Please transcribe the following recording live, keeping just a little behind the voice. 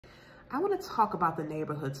I want to talk about the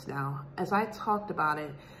neighborhoods now. As I talked about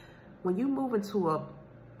it, when you move into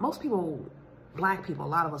most people, black people, a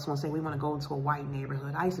lot of us want to say we want to go into a white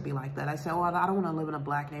neighborhood. I used to be like that. I said, oh, I don't want to live in a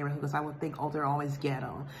black neighborhood because I would think, oh, they're always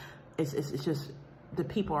ghetto. It's just the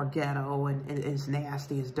people are ghetto and it's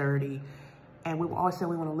nasty, it's dirty. And we always say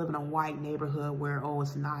we want to live in a white neighborhood where, oh,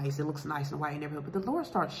 it's nice. It looks nice in a white neighborhood. But the Lord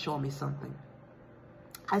started showing me something.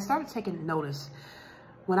 I started taking notice.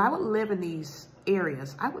 When I would live in these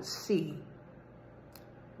areas, I would see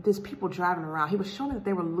these people driving around. He was showing me that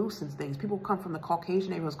they were loose in things. People come from the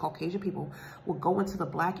Caucasian neighborhoods. Caucasian people would go into the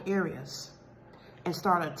black areas and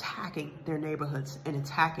start attacking their neighborhoods and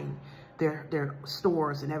attacking their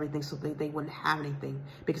stores and everything, so they wouldn't have anything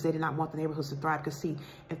because they did not want the neighborhoods to thrive. Because see,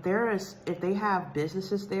 if they have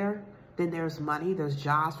businesses there, then there's money, there's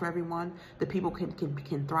jobs for everyone. The people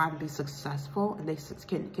can thrive and be successful, and they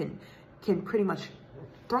can pretty much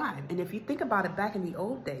thrive. And if you think about it, back in the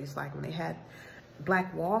old days, like when they had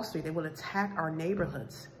Black Wall Street, they would attack our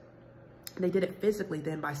neighborhoods. They did it physically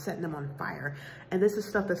then by setting them on fire. And this is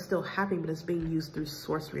stuff that's still happening, but it's being used through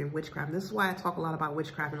sorcery and witchcraft. And this is why I talk a lot about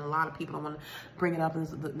witchcraft, and a lot of people don't want to bring it up,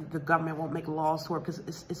 and the government won't make laws for it because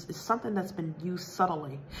it's something that's been used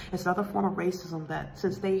subtly. It's another form of racism that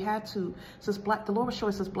the Lord was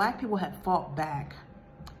showing, since black people had fought back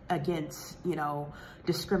against, you know,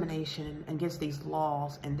 discrimination and against these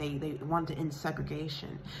laws, and they wanted to end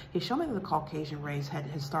segregation. He showed me that the Caucasian race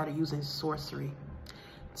had started using sorcery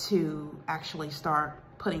to actually start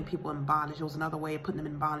putting people in bondage. It was another way of putting them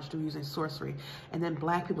in bondage through using sorcery. And then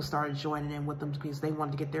black people started joining in with them because they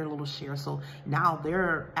wanted to get their little share. So now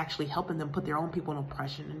they're actually helping them put their own people in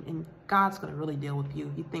oppression. And God's going to really deal with you.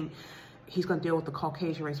 You think he's going to deal with the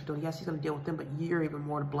Caucasian race for doing? Yes, he's going to deal with them, but you're even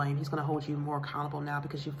more to blame. He's going to hold you more accountable now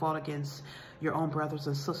because you fought against your own brothers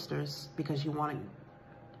and sisters because you wanted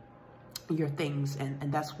your things, and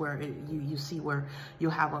that's where you see where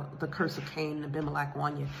you'll have the curse of Cain and Abimelech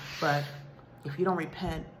on you. But if you don't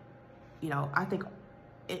repent, you know, I think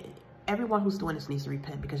everyone who's doing this needs to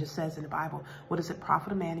repent, because it says in the Bible, what does it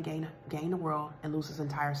profit a man to gain the world and lose his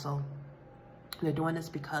entire soul? They're doing this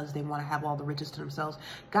because they want to have all the riches to themselves.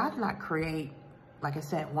 God did not create, like I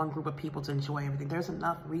said, one group of people to enjoy everything. There's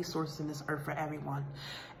enough resources in this earth for everyone.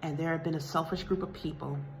 And there have been a selfish group of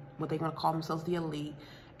people, what they want to call themselves the elite,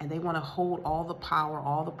 and they want to hold all the power,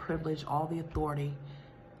 all the privilege, all the authority,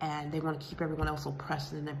 and they want to keep everyone else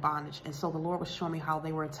oppressed and in their bondage. And so the Lord was showing me how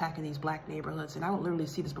they were attacking these black neighborhoods, and I would literally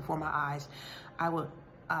see this before my eyes. I would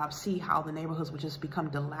see how the neighborhoods would just become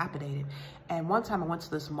dilapidated. And one time I went to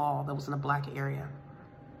this mall that was in a black area.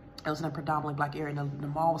 It was in a predominantly black area, and the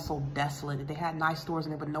mall was so desolate. They had nice stores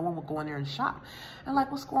in there, but no one would go in there and shop. And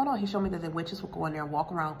like, what's going on? He showed me that the witches would go in there and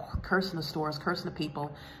walk around cursing the stores, cursing the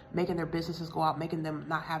people, making their businesses go out, making them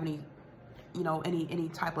not have any, you know, any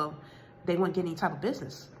type of, they wouldn't get any type of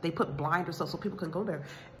business. They put blinders so people couldn't go there.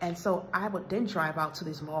 And so I would then drive out to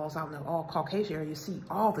these malls out in the all Caucasian area. You see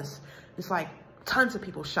all this, it's like tons of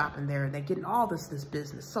people shopping there, and they're getting all this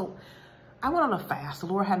business. So I went on a fast. The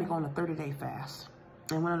Lord had me go on a 30-day fast.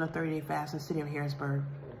 And went on a 30-day fast in the city of Harrisburg.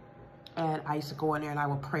 And I used to go in there and I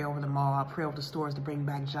would pray over the mall. I'd pray over the stores to bring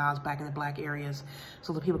back jobs back in the black areas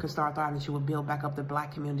so that people could start thriving, that you would build back up the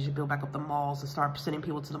black communities, you build back up the malls, and start sending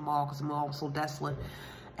people to the mall because the mall was so desolate.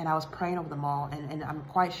 And I was praying over the mall, and I'm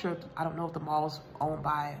quite sure, I don't know if the mall was owned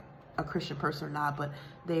by a Christian person or not, but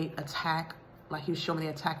they attack, like he was showing me,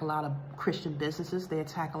 they attack a lot of Christian businesses. They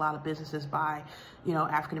attack a lot of businesses by, you know,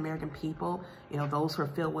 African-American people, you know, those who are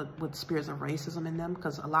filled with spirits of racism in them,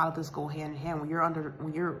 because a lot of this go hand in hand. When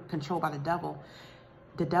you're controlled by the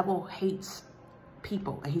devil hates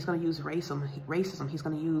people, and he's going to use racism. He's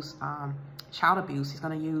going to use child abuse. He's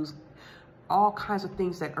going to use all kinds of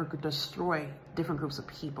things that are going to destroy different groups of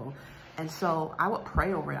people. And so I would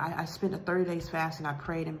pray over it. I spent a 30 days fast, and I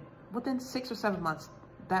prayed, and within 6 or 7 months,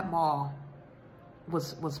 that mall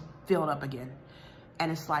was filled up again.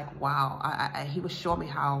 And it's like, wow. He was showing me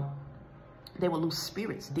how they would lose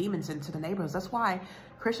spirits, demons into the neighborhoods. That's why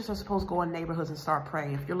Christians are supposed to go in neighborhoods and start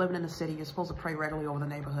praying. If you're living in the city, you're supposed to pray regularly over the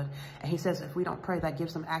neighborhood. And he says if we don't pray, that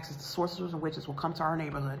gives them access to sorcerers and witches will come to our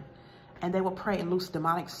neighborhood. And they will pray and loose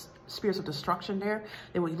demonic spirits of destruction there.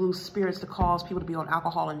 They will lose spirits to cause people to be on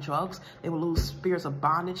alcohol and drugs. They will lose spirits of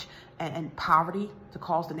bondage and poverty to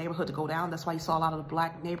cause the neighborhood to go down. That's why you saw a lot of the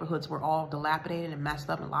black neighborhoods were all dilapidated and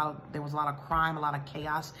messed up. And there was a lot of crime, a lot of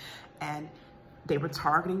chaos. And they were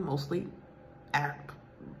targeting mostly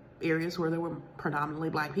areas where there were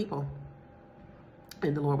predominantly black people.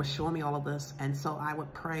 And the Lord was showing me all of this. And so I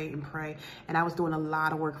would pray and pray. And I was doing a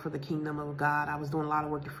lot of work for the kingdom of God. I was doing a lot of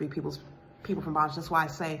work to free people's people from bondage. That's why I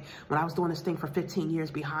say when I was doing this thing for 15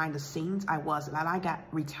 years behind the scenes, I wasn't. And I got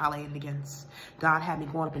retaliated against. God had me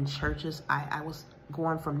going up in churches. I was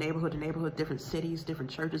going from neighborhood to neighborhood, different cities, different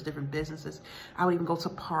churches, different businesses. I would even go to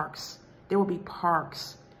parks. There would be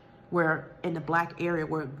parks where in the black area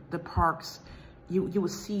where the parks, you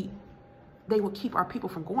would see, they would keep our people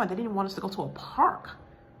from going. They didn't want us to go to a park.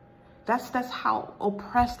 That's how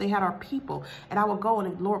oppressed they had our people. And I would go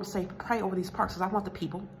and the Lord would say, pray over these parks, because I want the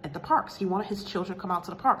people at the parks. He wanted his children to come out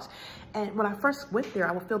to the parks. And when I first went there,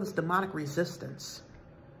 I would feel this demonic resistance.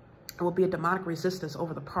 It would be a demonic resistance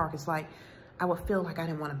over the park. It's like, I would feel like I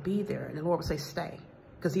didn't want to be there. And the Lord would say, stay.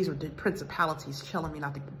 Because these were the principalities telling me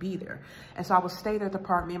not to be there. And so I would stay there at the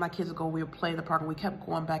park. Me and my kids would go, we would play in the park, and we kept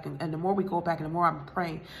going back. And the more we go back and the more I'm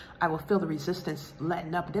praying, I would feel the resistance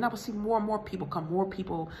letting up. And then I would see more and more people come, more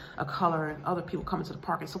people of color and other people coming to the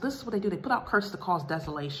park. And so this is what they do. They put out curses to cause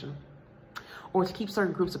desolation or to keep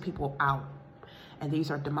certain groups of people out. And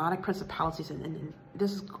these are demonic principalities. And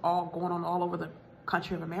this is all going on all over the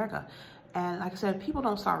country of America. And like I said, if people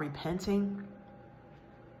don't start repenting,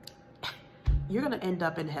 you're going to end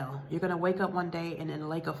up in hell. You're going to wake up one day and in a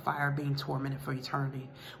lake of fire being tormented for eternity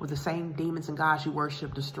with the same demons and gods you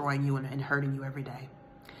worship destroying you and hurting you every day.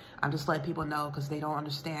 I'm just letting people know because they don't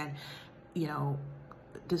understand, you know,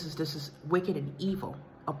 this is wicked and evil,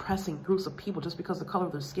 oppressing groups of people just because of the color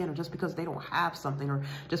of their skin or just because they don't have something or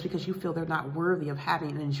just because you feel they're not worthy of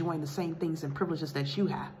having and enjoying the same things and privileges that you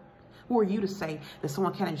have. Who are you to say that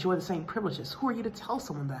someone can't enjoy the same privileges? Who are you to tell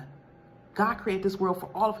someone that? God created this world for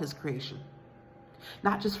all of his creation.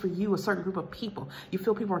 Not just for you, a certain group of people. You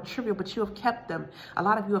feel people are trivial, but you have kept them. A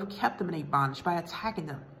lot of you have kept them in a bondage by attacking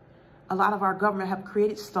them. A lot of our government have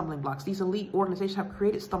created stumbling blocks. These elite organizations have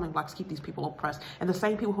created stumbling blocks to keep these people oppressed. And the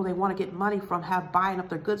same people who they want to get money from have buying up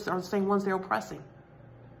their goods are the same ones they're oppressing.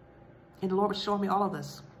 And the Lord was showing me all of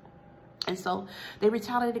this. And so they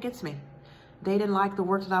retaliated against me. They didn't like the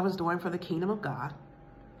work that I was doing for the kingdom of God.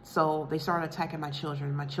 So they started attacking my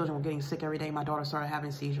children. My children were getting sick every day. My daughter started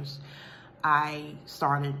having seizures. I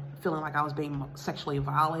started feeling like I was being sexually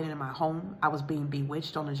violated in my home. I was being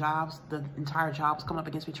bewitched on the jobs. The entire job was coming up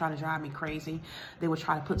against me, trying to drive me crazy. They would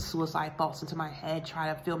try to put suicide thoughts into my head,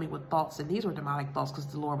 try to fill me with thoughts. And these were demonic thoughts because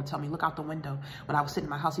the Lord would tell me, look out the window. When I was sitting in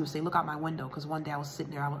my house, he would say, look out my window. Because one day I was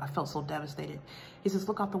sitting there, I felt so devastated. He says,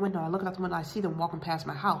 look out the window. I look out the window, I see them walking past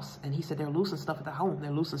my house. And he said, they're loosing stuff at the home.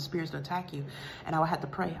 They're loosing spirits to attack you. And I would have to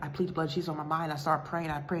pray. I plead the blood of Jesus on my mind. I started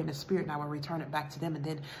praying. I pray in the spirit and I would return it back to them. And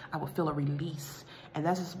then I would feel a release. And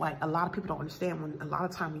that's just why a lot of people don't understand when a lot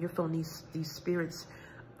of time when you're feeling these spirits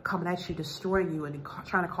coming at you, destroying you and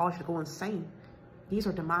trying to cause you to go insane. These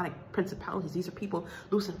are demonic principalities. These are people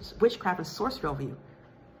losing witchcraft and sorcery over you.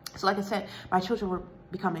 So like I said, my children were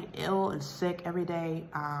becoming ill and sick every day.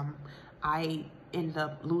 I ended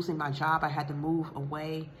up losing my job. I had to move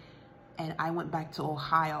away and I went back to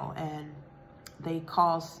Ohio and they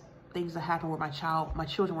caused things to happen where my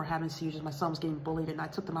children were having seizures. My son was getting bullied and I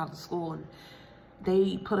took them out of the school and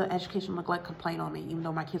they put an educational neglect complaint on me, even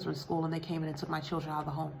though my kids were in school, and they came in and took my children out of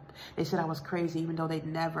the home. They said I was crazy, even though they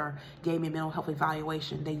never gave me a mental health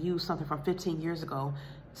evaluation. They used something from 15 years ago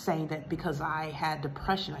saying that because I had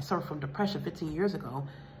depression, I suffered from depression 15 years ago,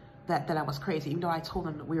 that I was crazy. Even though I told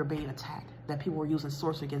them that we were being attacked, that people were using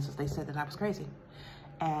sorcery against us, they said that I was crazy.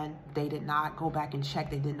 And they did not go back and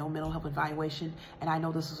check. They did no mental health evaluation. And I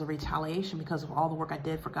know this is a retaliation because of all the work I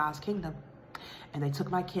did for God's kingdom. And they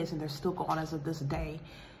took my kids and they're still gone as of this day.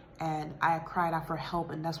 And I cried out for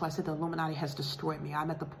help. And that's why I said the Illuminati has destroyed me.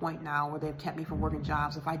 I'm at the point now where they've kept me from working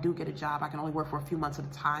jobs. If I do get a job, I can only work for a few months at a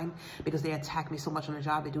time because they attack me so much on the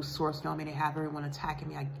job. They do sorcery on me. They have everyone attacking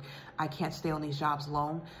me. I can't stay on these jobs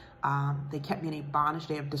long. They kept me in a bondage.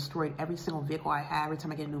 They have destroyed every single vehicle I have. Every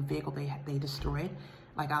time I get a new vehicle, they destroy it.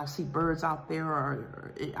 Like I'll see birds out there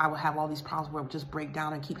or I will have all these problems where it would just break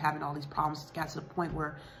down and keep having all these problems. It got to the point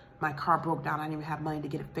where my car broke down. I didn't even have money to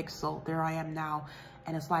get it fixed. So there I am now.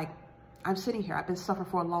 And it's like, I'm sitting here. I've been suffering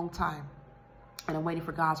for a long time. And I'm waiting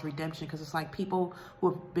for God's redemption because it's like people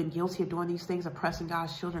who have been guilty of doing these things, oppressing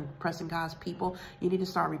God's children, oppressing God's people. You need to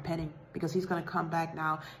start repenting because he's going to come back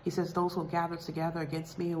now. He says, those who have gathered together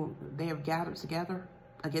against me, they have gathered together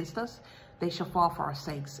against us, they shall fall for our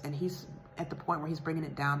sakes. And he's at the point where he's bringing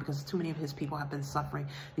it down because too many of his people have been suffering.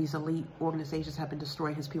 These elite organizations have been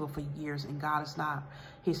destroying his people for years, and God is not,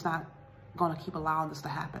 he's not going to keep allowing this to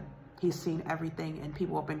happen. He's seen everything, and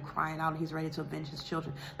people have been crying out, and he's ready to avenge his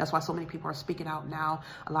children. That's why so many people are speaking out now.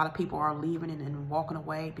 A lot of people are leaving and walking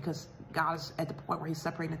away because God is at the point where he's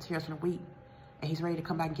separating the tares from the wheat. And he's ready to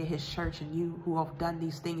come back and get his church. And you who have done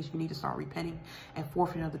these things, you need to start repenting and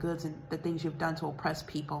forfeiting of the goods and the things you've done to oppress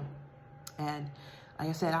people. And Like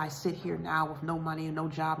I said, I sit here now with no money and no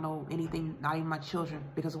job, no anything, not even my children,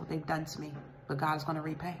 because of what they've done to me. But God is going to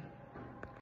repay.